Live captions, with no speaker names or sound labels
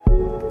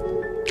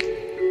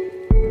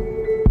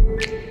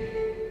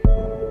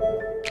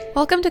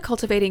Welcome to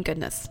Cultivating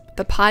Goodness,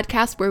 the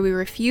podcast where we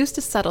refuse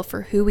to settle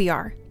for who we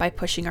are by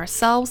pushing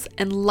ourselves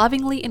and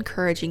lovingly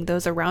encouraging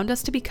those around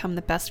us to become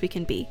the best we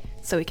can be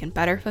so we can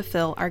better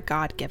fulfill our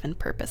God-given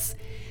purpose.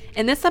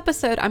 In this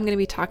episode, I'm going to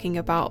be talking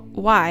about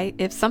why,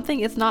 if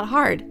something is not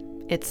hard,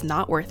 it's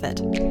not worth it.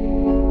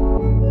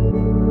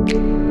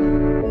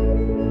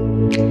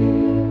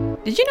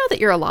 Did you know that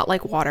you're a lot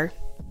like water?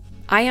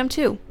 I am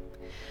too.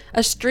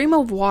 A stream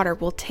of water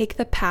will take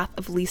the path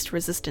of least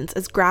resistance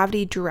as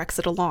gravity directs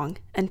it along,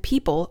 and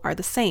people are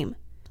the same.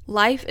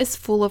 Life is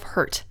full of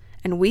hurt,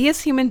 and we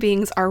as human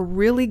beings are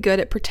really good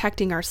at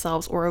protecting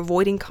ourselves or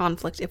avoiding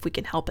conflict if we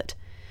can help it.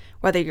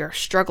 Whether you're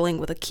struggling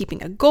with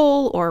keeping a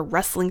goal or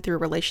wrestling through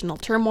relational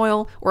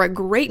turmoil or a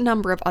great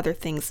number of other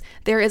things,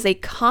 there is a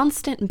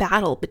constant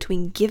battle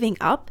between giving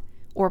up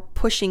or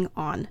pushing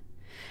on.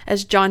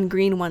 As John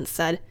Green once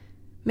said,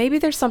 maybe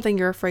there's something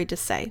you're afraid to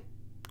say,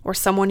 or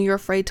someone you're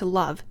afraid to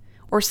love,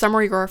 or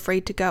somewhere you're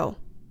afraid to go.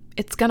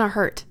 It's gonna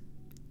hurt.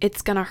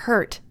 It's gonna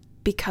hurt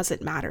because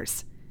it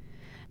matters.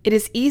 It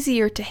is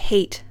easier to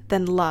hate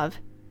than love,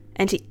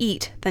 and to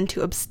eat than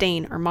to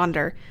abstain or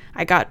monitor.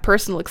 I got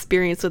personal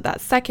experience with that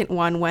second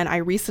one when I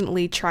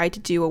recently tried to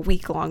do a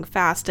week-long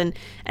fast and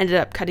ended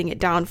up cutting it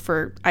down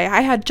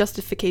I had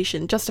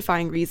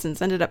justifying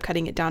reasons, ended up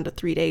cutting it down to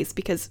 3 days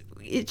because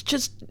it's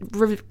just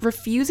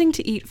refusing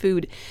to eat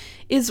food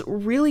is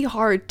really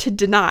hard to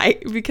deny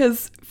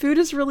because food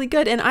is really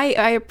good. And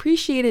I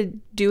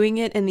appreciated doing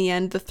it in the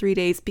end, the 3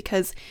 days,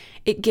 because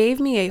it gave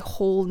me a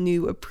whole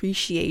new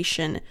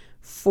appreciation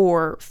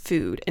for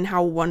food and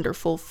how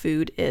wonderful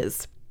food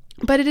is.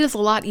 But it is a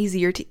lot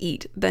easier to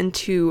eat than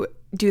to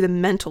do the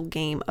mental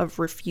game of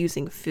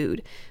refusing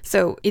food.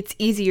 So it's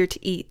easier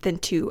to eat than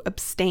to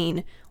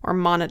abstain or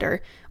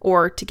monitor,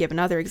 or to give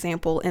another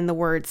example, in the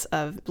words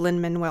of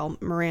Lin-Manuel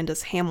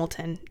Miranda's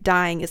Hamilton,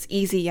 dying is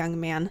easy, young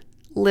man.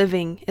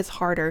 Living is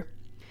harder.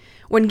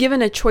 When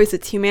given a choice,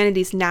 it's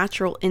humanity's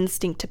natural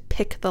instinct to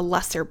pick the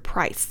lesser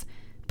price.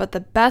 But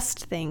the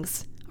best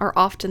things are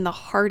often the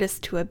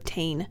hardest to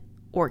obtain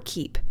or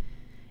keep.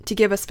 To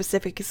give a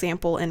specific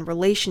example in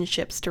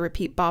relationships, to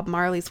repeat Bob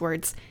Marley's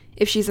words,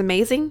 if she's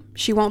amazing,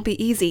 she won't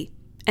be easy.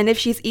 And if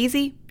she's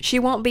easy, she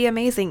won't be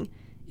amazing.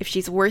 If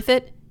she's worth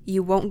it,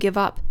 you won't give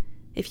up.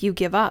 If you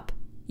give up,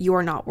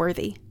 you're not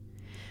worthy.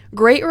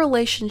 Great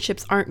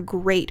relationships aren't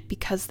great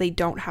because they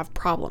don't have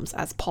problems.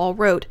 As Paul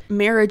wrote,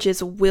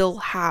 marriages will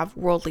have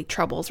worldly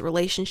troubles.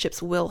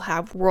 Relationships will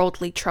have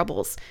worldly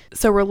troubles.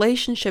 So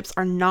relationships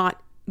are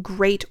not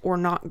great or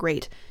not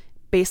great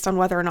based on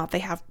whether or not they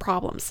have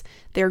problems.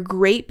 They're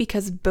great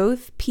because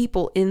both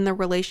people in the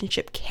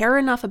relationship care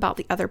enough about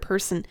the other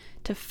person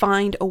to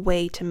find a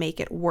way to make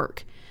it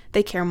work.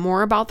 They care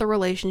more about the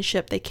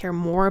relationship, they care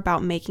more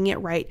about making it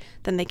right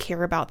than they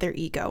care about their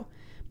ego.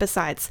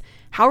 Besides,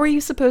 how are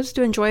you supposed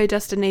to enjoy a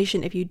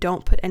destination if you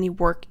don't put any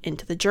work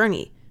into the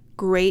journey?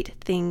 Great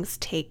things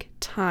take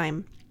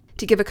time.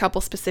 To give a couple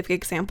specific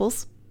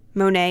examples,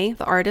 Monet,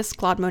 the artist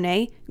Claude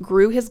Monet,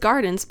 grew his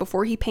gardens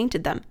before he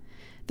painted them.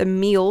 The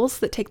meals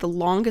that take the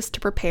longest to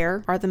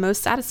prepare are the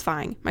most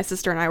satisfying. My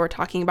sister and I were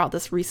talking about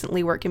this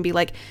recently, where it can be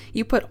like,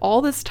 you put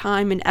all this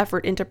time and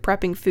effort into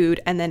prepping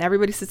food, and then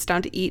everybody sits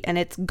down to eat and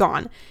it's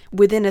gone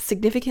within a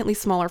significantly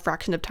smaller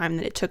fraction of time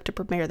than it took to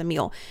prepare the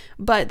meal.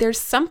 But there's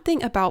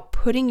something about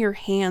putting your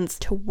hands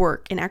to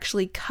work and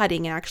actually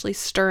cutting and actually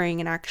stirring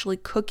and actually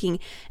cooking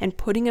and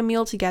putting a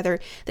meal together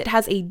that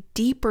has a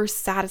deeper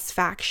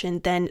satisfaction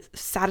than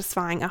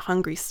satisfying a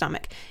hungry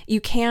stomach.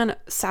 You can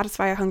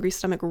satisfy a hungry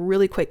stomach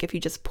really quick if you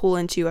just pull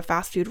into a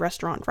fast food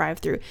restaurant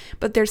drive-through,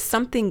 but there's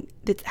something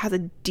that has a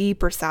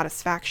deeper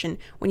satisfaction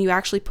when you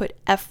actually put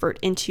effort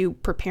into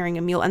preparing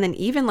a meal. And then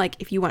even like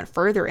if you went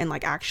further and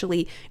like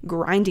actually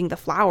grinding the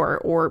flour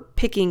or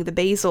picking the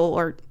basil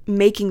or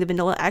making the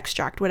vanilla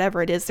extract,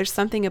 whatever it is, there's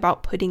something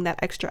about putting that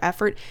extra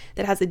effort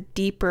that has a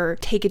deeper,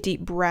 take a deep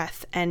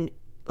breath and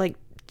like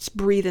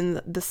breathe in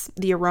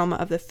the aroma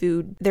of the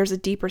food. There's a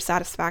deeper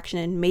satisfaction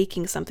in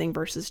making something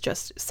versus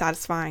just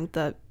satisfying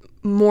the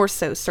more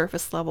so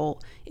surface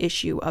level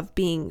issue of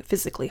being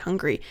physically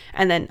hungry.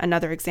 And then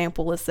another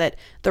example is that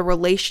the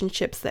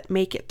relationships that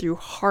make it through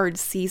hard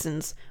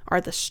seasons are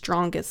the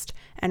strongest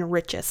and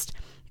richest.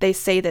 They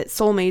say that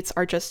soulmates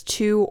are just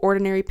two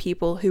ordinary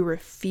people who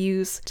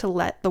refuse to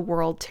let the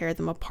world tear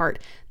them apart,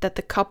 that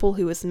the couple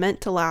who is meant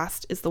to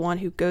last is the one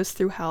who goes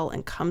through hell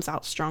and comes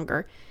out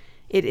stronger.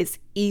 It is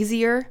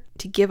easier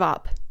to give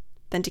up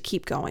than to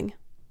keep going,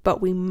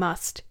 but we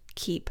must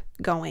keep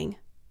going.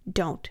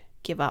 Don't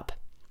give up.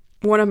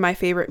 One of my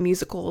favorite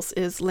musicals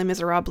is Les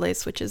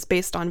Miserables, which is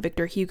based on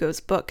Victor Hugo's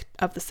book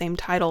of the same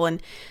title.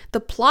 And the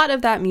plot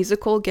of that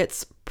musical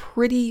gets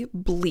pretty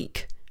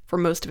bleak for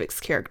most of its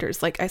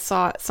characters. Like I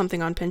saw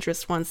something on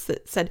Pinterest once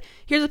that said,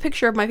 here's a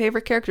picture of my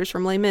favorite characters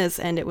from Les Mis,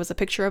 and it was a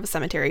picture of a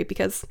cemetery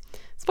because,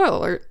 spoiler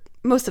alert,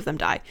 most of them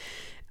die.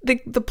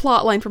 The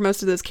plot line for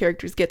most of those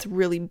characters gets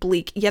really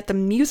bleak, yet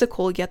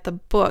the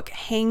book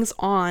hangs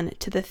on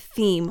to the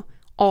theme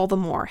all the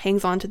more,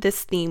 hangs on to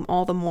this theme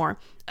all the more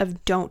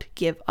of don't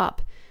give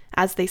up.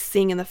 As they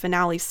sing in the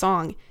finale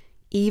song,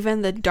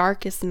 even the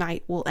darkest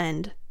night will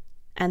end,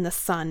 and the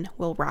sun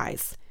will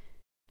rise.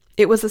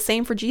 It was the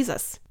same for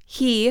Jesus.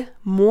 He,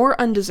 more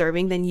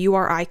undeserving than you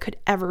or I could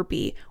ever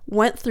be,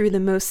 went through the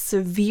most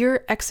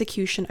severe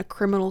execution a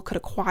criminal could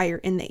acquire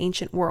in the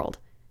ancient world,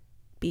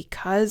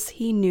 because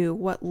he knew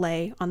what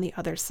lay on the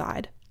other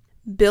side.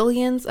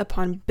 Billions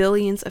upon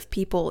billions of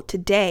people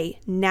today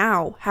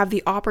now have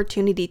the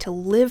opportunity to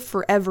live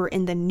forever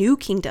in the new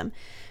kingdom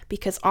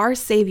because our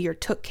Savior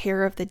took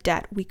care of the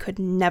debt we could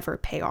never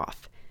pay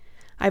off.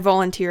 I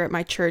volunteer at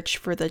my church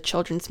for the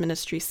children's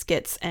ministry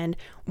skits, and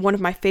one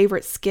of my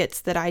favorite skits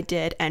that I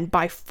did, and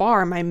by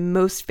far my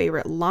most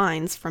favorite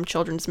lines from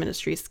children's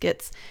ministry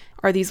skits,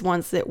 are these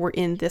ones that were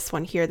in this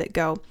one here that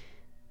go,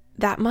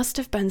 "That must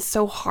have been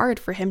so hard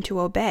for him to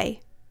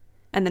obey."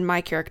 And then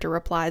my character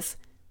replies,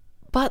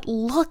 "But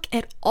look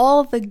at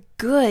all the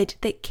good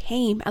that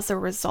came as a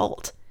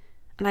result."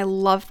 And I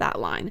love that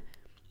line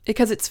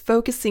because it's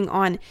focusing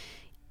on,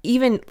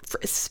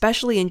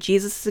 especially in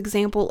Jesus'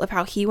 example of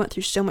how he went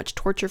through so much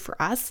torture for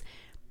us,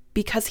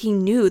 because he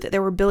knew that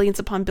there were billions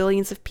upon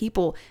billions of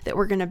people that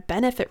were going to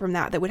benefit from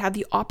that would have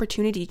the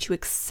opportunity to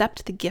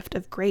accept the gift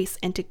of grace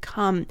and to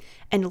come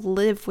and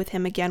live with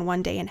him again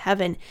one day in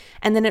heaven.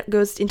 And then it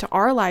goes into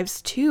our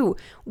lives too,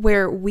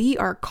 where we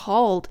are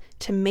called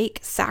to make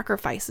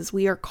sacrifices.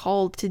 We are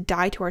called to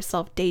die to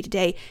ourselves day to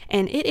day,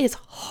 and it is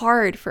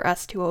hard for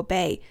us to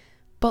obey.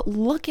 But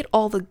look at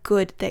all the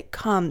good that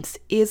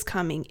is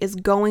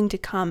going to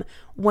come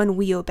when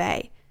we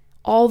obey.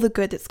 All the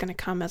good that's going to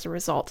come as a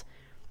result.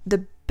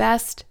 The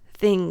best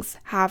things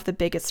have the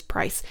biggest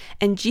price.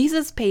 And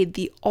Jesus paid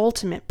the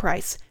ultimate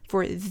price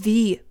for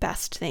the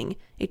best thing,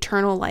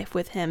 eternal life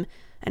with him.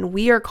 And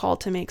we are called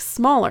to make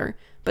smaller,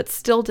 but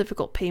still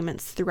difficult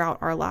payments throughout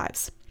our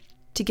lives.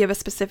 To give a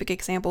specific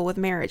example with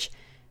marriage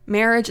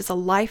is a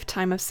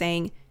lifetime of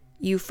saying,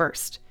 you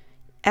first.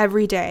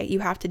 Every day you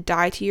have to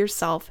die to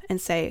yourself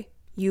and say,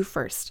 you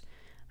first.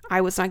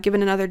 I was not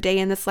given another day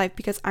in this life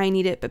because I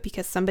need it, but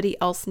because somebody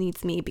else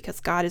needs me,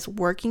 because God is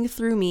working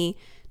through me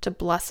to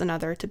bless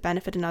another, to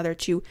benefit another,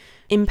 to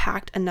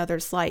impact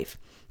another's life.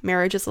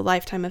 Marriage is a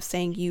lifetime of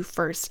saying you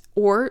first.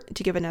 Or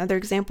to give another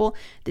example,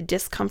 the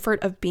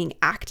discomfort of being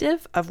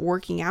active, of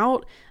working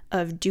out,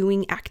 of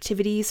doing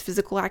activities,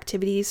 physical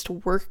activities to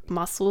work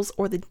muscles,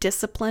 or the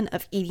discipline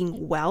of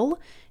eating well,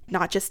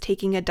 not just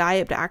taking a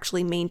diet, but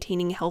actually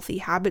maintaining healthy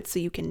habits so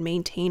you can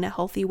maintain a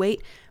healthy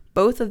weight.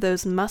 Both of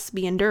those must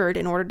be endured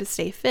in order to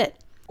stay fit.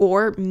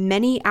 Or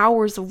many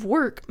hours of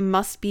work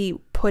must be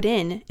put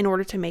in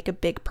order to make a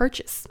big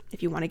purchase.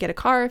 If you want to get a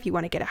car, if you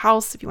want to get a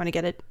house, if you want to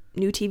get a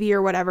new TV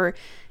or whatever,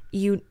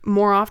 you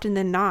more often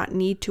than not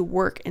need to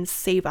work and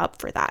save up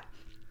for that.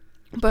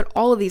 But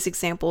all of these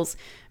examples,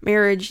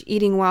 marriage,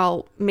 eating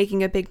well,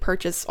 making a big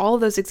purchase, all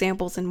of those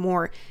examples and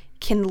more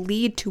can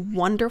lead to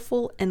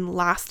wonderful and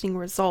lasting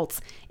results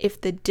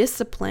if the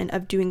discipline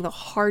of doing the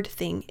hard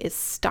thing is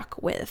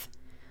stuck with.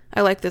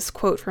 I like this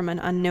quote from an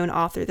unknown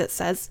author that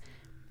says,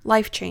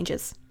 "Life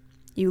changes.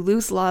 You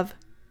lose love.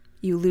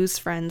 You lose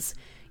friends.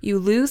 You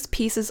lose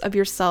pieces of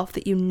yourself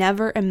that you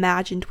never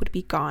imagined would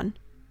be gone.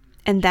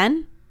 And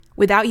then,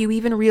 without you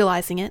even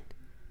realizing it,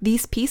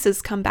 these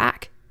pieces come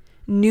back.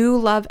 New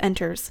love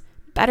enters,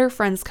 better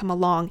friends come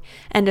along,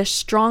 and a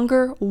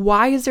stronger,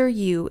 wiser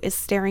you is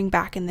staring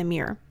back in the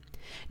mirror.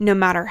 No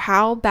matter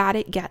how bad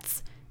it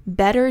gets,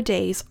 better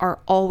days are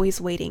always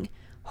waiting,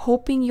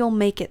 hoping you'll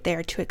make it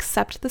there to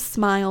accept the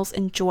smiles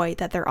and joy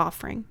that they're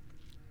offering.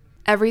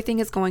 Everything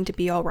is going to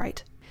be all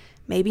right.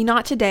 Maybe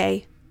not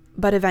today,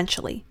 but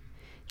eventually.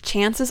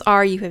 Chances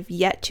are you have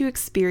yet to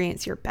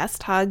experience your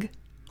best hug,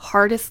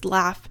 hardest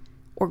laugh,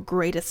 or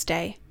greatest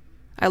day."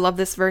 I love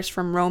this verse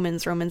from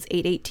Romans. Romans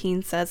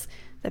 8:18 says,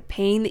 "The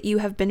pain that you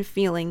have been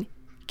feeling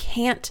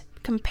can't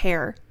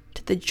compare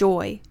to the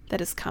joy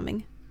that is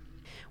coming."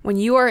 When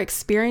you are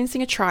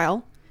experiencing a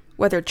trial,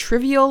 whether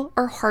trivial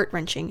or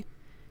heart-wrenching,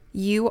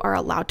 you are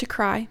allowed to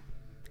cry,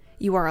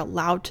 you are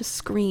allowed to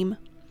scream,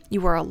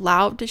 you are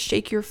allowed to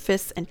shake your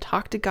fists and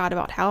talk to God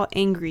about how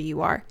angry you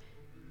are,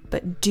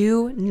 but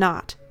do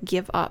not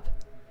give up.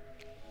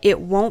 It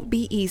won't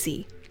be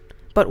easy,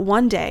 but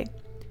one day,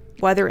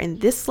 whether in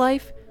this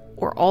life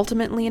or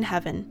ultimately in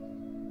heaven,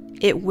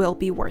 it will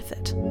be worth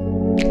it.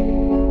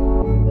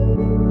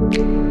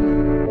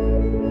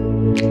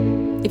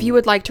 If you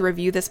would like to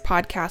review this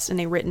podcast in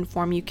a written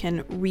form, you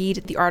can read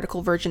the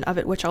article version of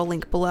it, which I'll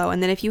link below.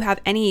 And then if you have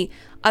any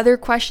other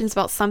questions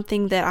about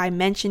something that I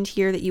mentioned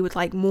here that you would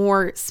like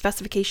more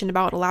specification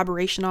about,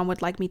 elaboration on,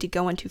 would like me to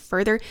go into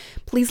further,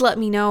 please let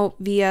me know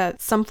via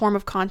some form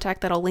of contact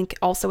that I'll link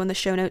also in the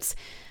show notes.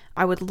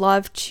 I would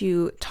love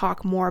to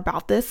talk more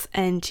about this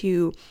and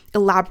to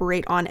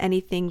elaborate on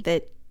anything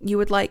that you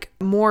would like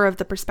more of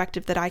the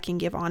perspective that I can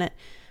give on it.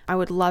 I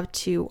would love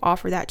to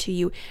offer that to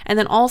you. And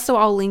then also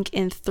I'll link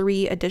in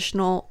 3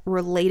 additional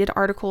related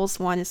articles.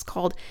 One is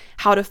called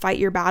How to Fight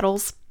Your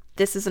Battles.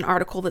 This is an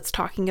article that's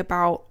talking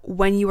about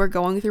when you are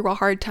going through a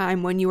hard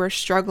time, when you are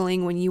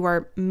struggling, when you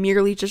are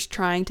merely just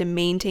trying to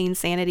maintain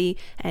sanity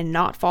and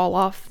not fall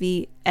off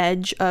the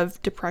edge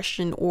of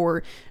depression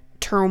or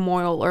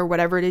turmoil or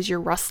whatever it is you're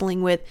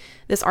wrestling with.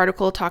 This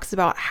article talks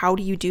about how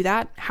do you do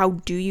that? How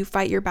do you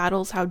fight your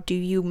battles? How do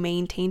you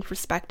maintain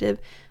perspective?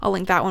 I'll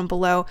link that one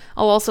below.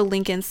 I'll also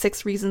link in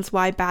 6 reasons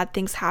why bad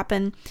things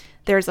happen.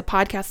 There's a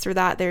podcast for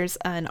that. There's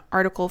an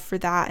article for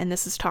that. And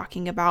this is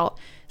talking about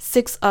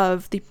 6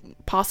 of the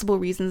possible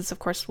reasons. Of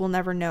course, we'll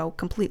never know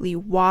completely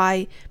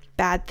why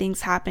bad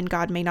things happen.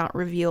 God may not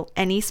reveal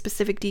any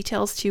specific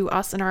details to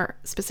us in our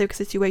specific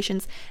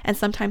situations, and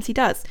sometimes he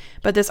does.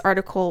 But this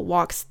article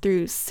walks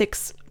through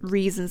 6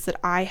 reasons that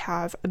I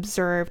have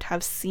observed,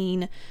 have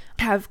seen,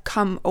 have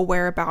come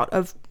aware about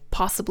of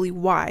possibly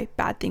why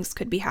bad things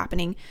could be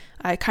happening.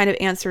 It kind of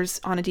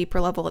answers on a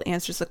deeper level. It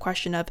answers the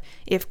question of,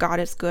 if God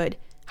is good,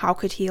 how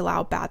could he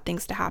allow bad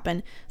things to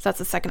happen? So that's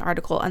the second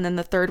article. And then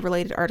the third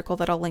related article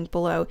that I'll link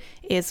below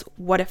is,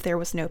 what if there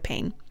was no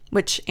pain?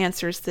 Which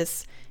answers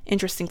this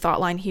interesting thought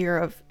line here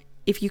of,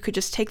 if you could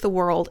just take the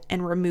world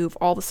and remove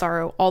all the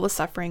sorrow, all the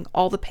suffering,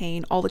 all the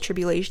pain, all the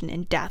tribulation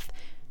and death,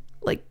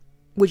 like,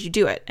 would you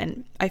do it?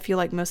 And I feel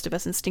like most of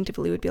us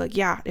instinctively would be like,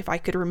 yeah, if I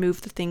could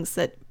remove the things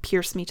that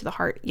pierce me to the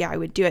heart, yeah, I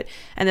would do it.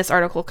 And this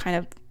article kind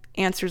of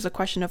answers the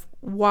question of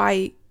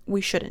why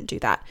we shouldn't do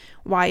that,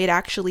 why it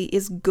actually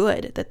is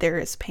good that there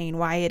is pain,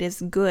 why it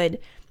is good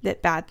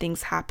that bad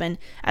things happen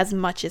as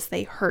much as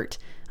they hurt.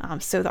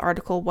 So the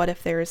article, What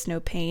If There Is No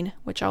Pain,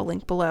 which I'll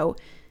link below,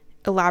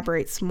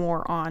 elaborates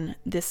more on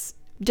this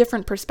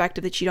different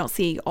perspective that you don't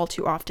see all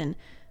too often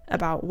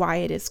about why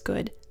it is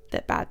good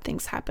that bad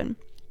things happen.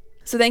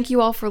 So thank you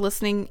all for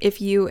listening.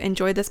 If you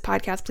enjoyed this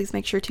podcast, please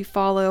make sure to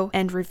follow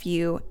and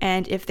review.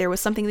 And if there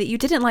was something that you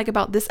didn't like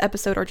about this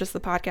episode or just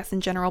the podcast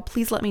in general,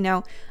 please let me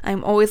know.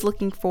 I'm always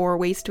looking for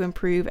ways to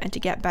improve and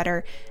to get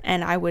better.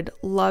 And I would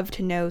love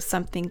to know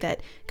something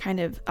that kind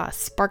of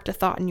sparked a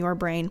thought in your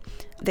brain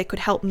that could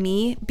help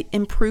me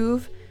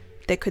improve,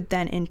 that could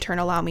then in turn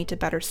allow me to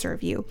better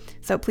serve you.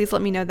 So please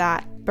let me know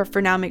that. But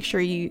for now, make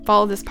sure you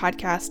follow this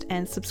podcast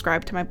and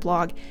subscribe to my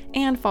blog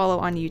and follow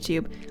on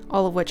YouTube,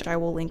 all of which I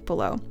will link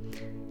below.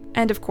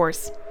 And of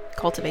course,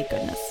 cultivate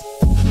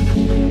goodness.